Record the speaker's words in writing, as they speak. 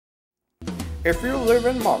If you live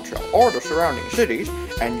in Montreal or the surrounding cities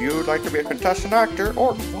and you'd like to be a contestant actor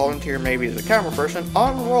or volunteer maybe as a camera person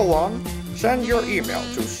on Roll On, send your email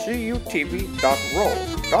to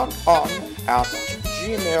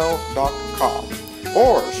cutv.roll.on@gmail.com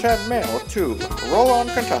or send mail to Roll On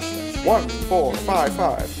Contestants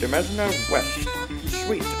 1455 Demesne West,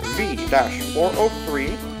 Suite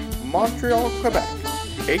V-403, Montreal, Quebec,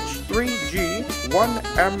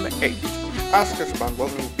 H3G1M8. Ask us about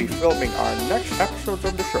when we'll be filming our next episodes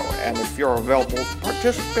of the show, and if you're available to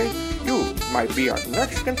participate, you might be our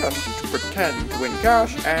next contestant to pretend to win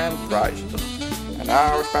cash and prizes. And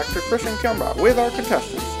now it's back to Tristan Quiambao with our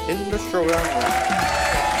contestants in the showdown round.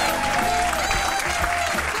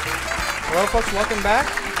 Hello folks, welcome back.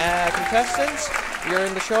 Contestants, you're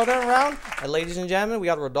in the showdown round. And ladies and gentlemen, we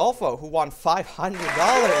got Rodolfo, who won $500.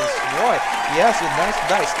 Boy, yes, with nice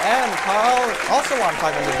dice. And Carl also won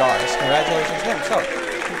 $500. Congratulations to him. So,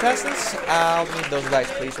 contestants, I'll need those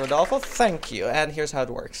dice, please, Rodolfo. Thank you. And here's how it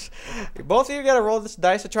works. Both of you got to roll this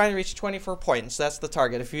dice to try and reach 24 points. That's the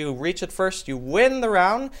target. If you reach it first, you win the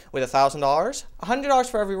round with $1,000, $100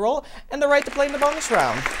 for every roll, and the right to play in the bonus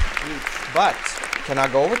round. But you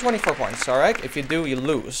cannot go over 24 points, all right? If you do, you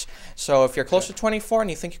lose. So if you're close to 24 and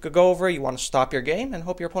you think you could go over, you want to stop your game and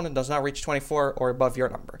hope your opponent does not reach 24 or above your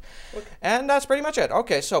number. Okay. And that's pretty much it.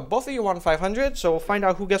 Okay, so both of you won 500, so we'll find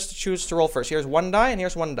out who gets to choose to roll first. Here's one die and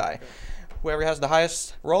here's one die. Okay. Whoever has the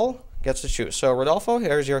highest roll gets to choose. So Rodolfo,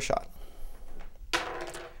 here's your shot.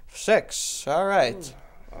 6. All right.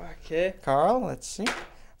 Okay. Carl, let's see.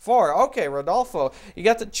 4. Okay, Rodolfo, you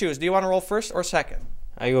get to choose. Do you want to roll first or second?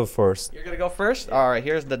 I go first. You're going to go first? Yeah. All right,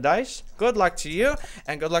 here's the dice. Good luck to you,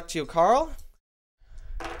 and good luck to you, Carl.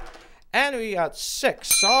 And we got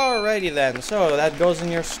 6. Alrighty then. So that goes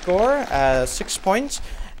in your score, 6 points.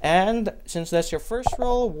 And since that's your first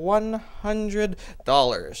roll,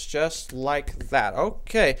 $100. Just like that.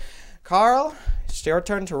 Okay, Carl, it's your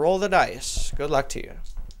turn to roll the dice. Good luck to you.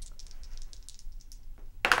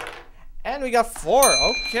 And we got 4.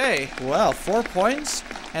 Okay, well, 4 points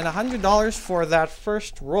and $100 for that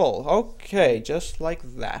first roll. Okay, just like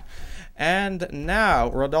that. And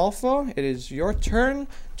now, Rodolfo, it is your turn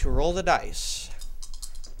to roll the dice.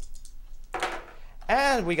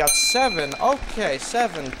 And we got 7. Okay,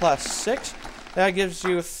 7 plus 6. That gives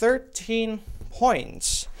you 13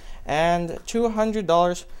 points and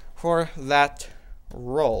 $200 for that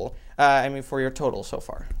roll. For your total so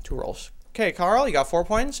far. 2 rolls. Okay, Carl, you got 4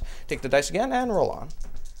 points. Take the dice again and roll on.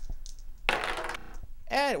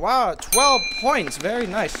 And wow, 12 points. Very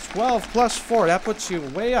nice. 12 plus 4. That puts you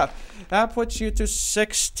way up. That puts you to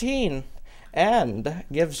 16 and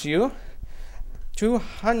gives you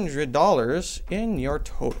 $200 in your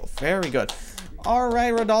total. Very good. All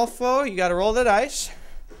right, Rodolfo, you got to roll the dice.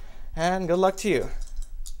 And good luck to you.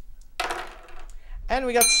 And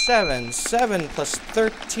we got 7. 7 plus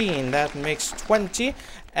 13. That makes 20.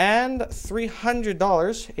 And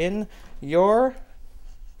 $300 in your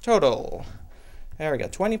total. There we go,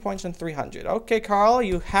 20 points and 300. Okay, Carl,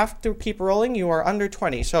 you have to keep rolling. You are under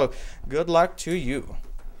 20, so good luck to you.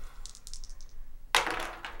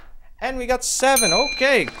 And we got 7.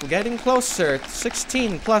 Okay, getting closer.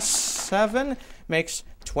 16 plus 7 makes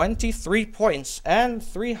 23 points and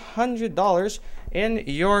 $300 in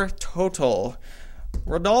your total.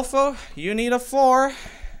 Rodolfo, you need a 4.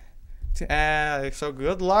 So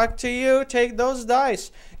good luck to you. Take those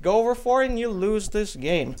dice. Go over 4 and you lose this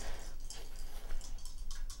game.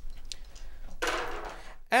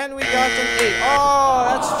 And we got an 8. Oh,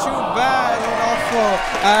 that's too bad, Rodolfo.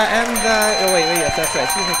 Wait, yes, that's right.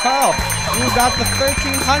 Excuse me, Carl. You got the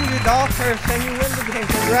 $1,300 and you win the game.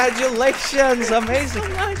 Congratulations. Amazing.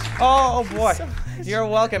 Oh, boy. You're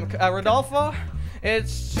welcome. Rodolfo,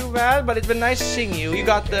 it's too bad, but it's been nice seeing you. You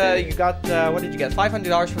got what did you get?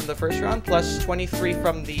 $500 from the first round, plus 23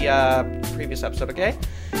 from the previous episode, okay?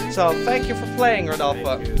 So, thank you for playing,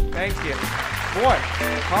 Rodolfo. Thank you. Boy,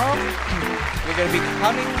 Carl, you're going to be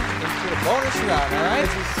coming into the bonus round, all right?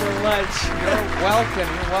 Thank you so much. You're welcome,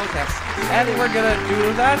 you're welcome. And we're going to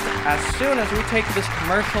do that as soon as we take this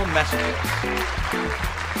commercial message.